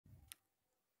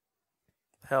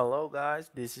Hello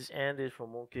guys, this is Andy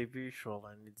from MOONCAKE Visual,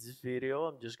 and in this video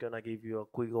I'm just gonna give you a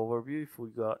quick overview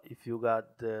if you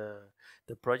got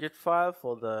the project file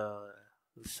for the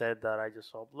set that I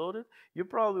just uploaded. You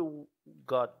probably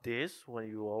got this when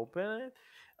you open it.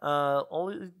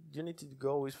 Only you need to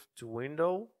go is to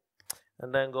Window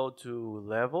and then go to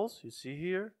Levels. You see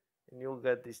here, and you'll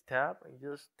get this tab, and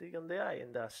just click on the eye,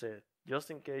 and that's it.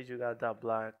 Just in case you got that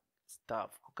black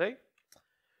stuff. Okay,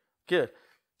 good.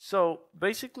 So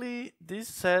basically, this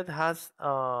set has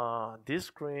these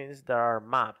screens that are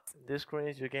mapped. These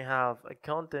screens you can have a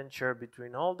content share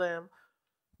between all them,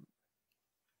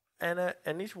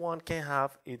 and each one can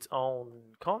have its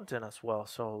own content as well.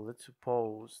 So let's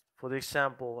suppose, for the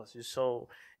example, as you saw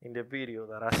in the video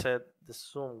that I said, the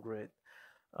zoom grid.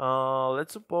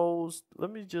 Let's suppose, let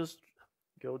me just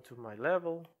go to my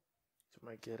level to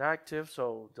make it active.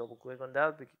 So double click on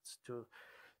that because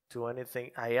to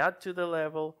anything I add to the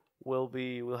level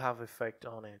will have effect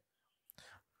on it.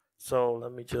 So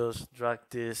let me just drag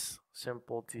this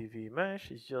simple TV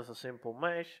mesh. It's just a simple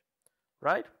mesh,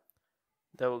 right?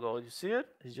 There we go. You see it?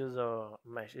 It's just a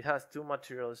mesh. It has two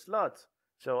material slots.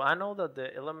 So I know that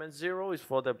the element 0 is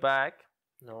for the back.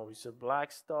 No, it's a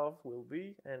black stuff will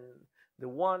be, and the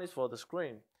 1 is for the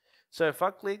screen. So if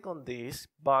I click on this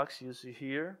box you see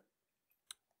here,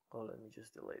 oh, let me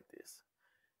just delete this.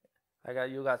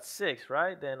 You got 6,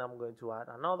 right? Then I'm going to add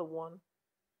another one.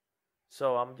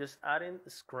 So I'm just adding the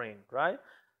screen, right?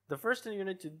 The first thing you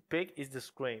need to pick is the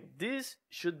screen. This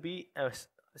should be a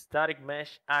static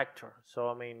mesh actor. So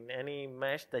I mean any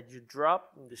mesh that you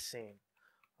drop in the scene.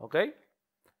 Okay?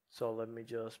 So let me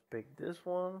just pick this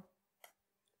one.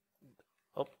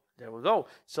 Oh, there we go.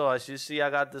 So as you see,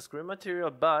 I got the screen material,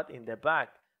 but in the back,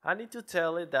 I need to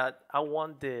tell it that I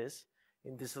want this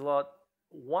in the slot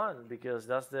 1 because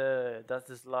that's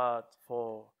the slot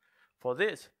for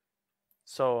this.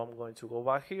 So I'm going to go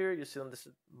back here. You see on this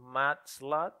matte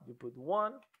slot, you put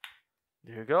 1.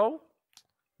 There you go.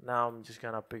 Now I'm just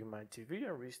gonna pick my TV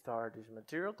and restart this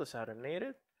material because I don't need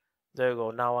it. There you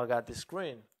go. Now I got the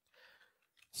screen.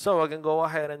 So I can go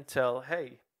ahead and tell,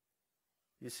 hey,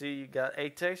 you see you got A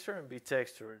texture and B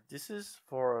texture. This is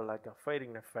for like a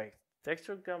fading effect.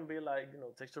 Texture can be like,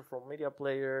 texture from media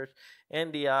players,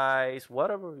 NDIs,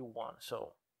 whatever you want.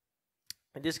 So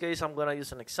in this case, I'm gonna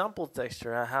use an example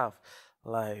texture I have.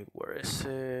 Like, where is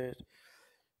it?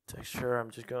 Texture.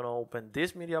 I'm just gonna open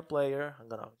this media player. I'm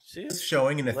gonna see it. It's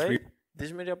showing in a play.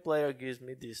 This media player gives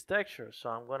me this texture.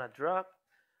 So I'm gonna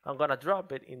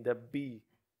drop it in the B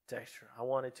texture. I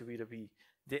want it to be the B.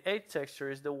 The A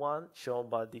texture is the one shown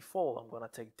by default. I'm gonna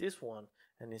take this one,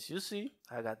 and as you see,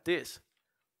 I got this.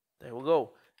 There we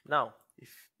go. Now,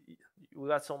 if we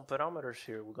got some parameters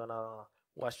here, we're gonna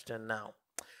watch them now.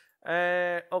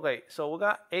 Okay, so we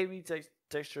got AB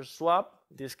texture swap.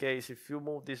 In this case, if you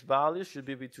move this value, should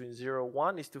be between 0 and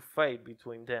 1, is to fade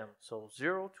between them. So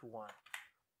 0 to 1.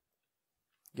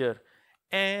 Good.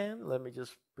 And let me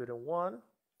just put in 1.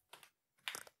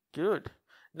 Good.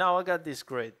 Now I got this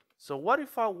grid. So what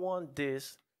if I want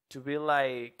this to be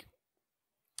like,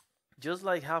 just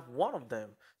like have one of them?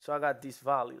 So I got these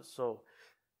values. So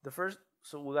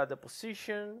so we got the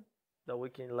position that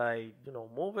we can like,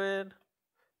 move it.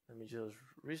 Let me just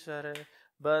reset it.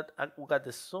 But we got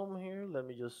the zoom here. Let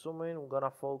me just zoom in. I'm gonna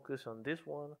focus on this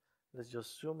one. Let's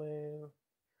just zoom in.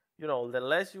 The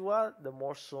less you add, the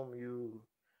more zoom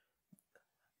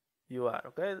you add.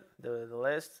 Okay, the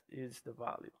less is the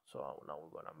value. So now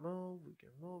we're gonna move. We can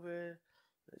move it.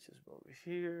 Let's just move it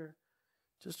here.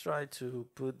 Just try to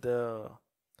put the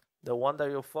one that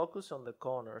you focus on the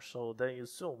corner. So then you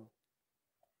zoom.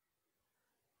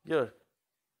 Good.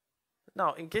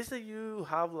 Now, in case that you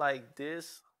have like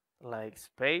this, like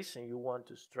space, and you want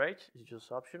to stretch, it's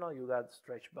just optional. You got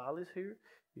stretch values here.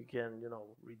 You can,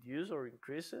 reduce or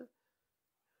increase it.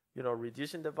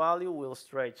 Reducing the value will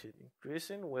stretch it.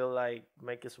 Increasing will like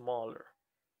make it smaller.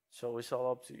 So it's all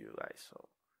up to you guys. So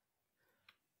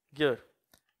good.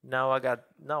 Now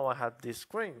I have this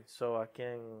screen, so I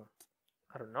can,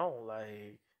 I don't know,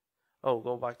 like,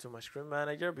 go back to my screen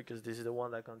manager because this is the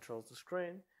one that controls the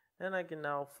screen, and I can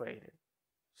now fade it.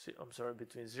 See, I'm sorry,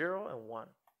 between 0 and 1.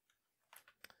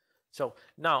 So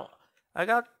now I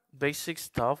got basic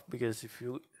stuff because if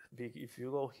you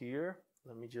go here,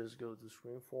 let me just go to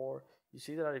screen 4. You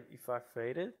see that if I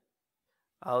fade it,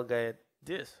 I'll get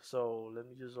this. So let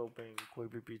me just open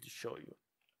Quick Repeat to show you.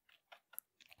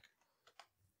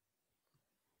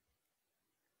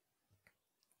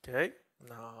 Okay,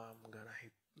 now I'm gonna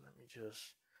let me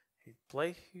just hit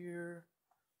play here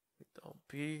with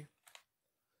OP.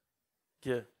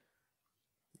 Good.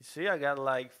 You see, I got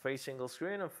like fade single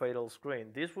screen and fade all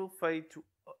screen. This will fade to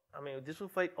this will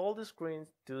fade all the screens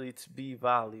to its B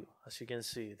value, as you can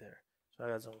see there. So I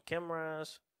got some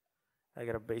cameras, I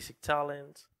got a basic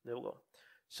talent, there we go.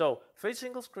 So fade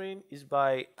single screen is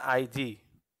by ID.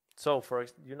 So for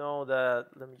you know that,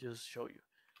 let me just show you.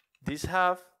 These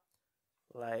have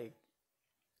like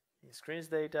in screens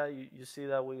data, you see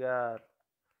that we got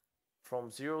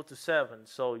from 0 to 7,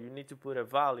 so you need to put a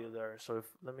value there. So if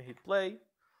let me hit play,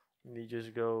 you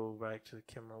just go back to the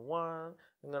camera 1.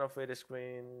 I'm gonna fade the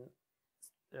screen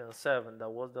 7. That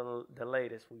was the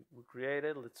latest we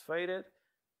created. Let's fade it.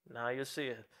 Now you see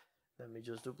it. Let me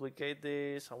just duplicate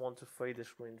this. I want to fade the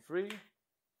screen 3.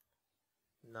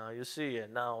 Now you see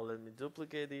it. Now let me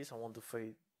duplicate this. I want to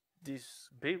fade this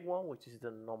big one, which is the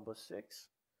number 6.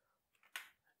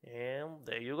 And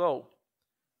there you go.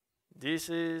 This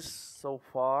is so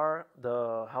far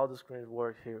how the screens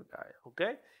work here, guys.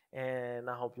 Okay, and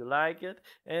I hope you like it.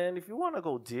 And if you want to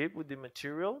go deep with the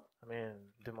material,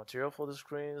 the material for the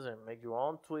screens, and make your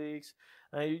own tweaks,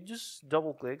 you just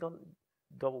double click on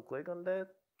that.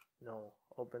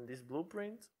 Open this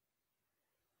blueprint,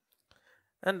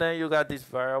 and then you got this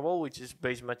variable, which is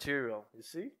base material. You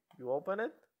see, you open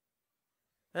it,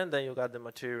 and then you got the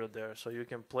material there, so you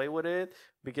can play with it,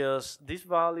 because these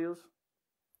values,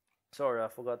 sorry, I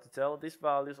forgot to tell, these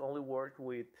values only work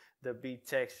with the B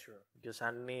texture, because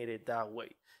I need it that way.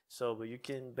 So but you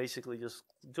can basically just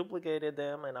duplicate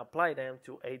them and apply them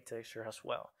to a texture as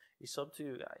well. It's up to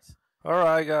you guys.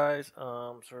 Alright guys,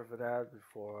 sorry for that.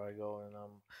 Before I go, and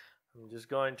I'm just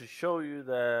going to show you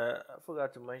that I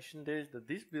forgot to mention this, that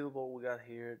this billboard we got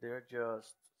here, they're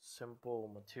just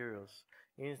simple materials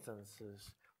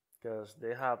instances, because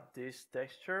they have these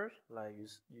textures. Like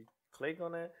you click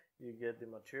on it, you get the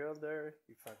material there.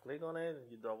 If I click on it and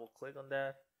you double click on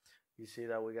that, you see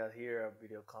that we got here a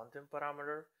video content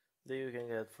parameter that you can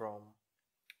get from,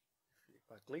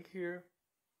 if I click here,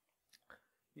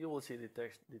 you will see the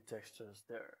textures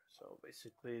there. So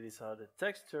basically these are the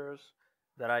textures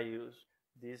that I use.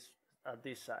 This at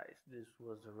this size, this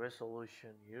was the resolution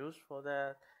used for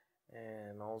that,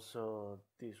 and also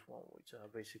this one, which are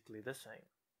basically the same.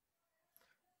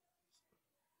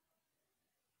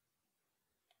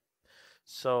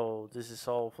 So this is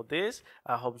all for this.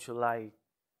 I hope you like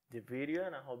the video,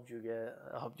 and I hope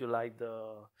you like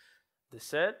the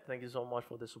set. Thank you so much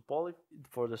for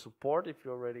the support if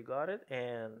you already got it,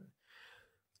 and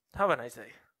have a nice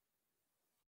day.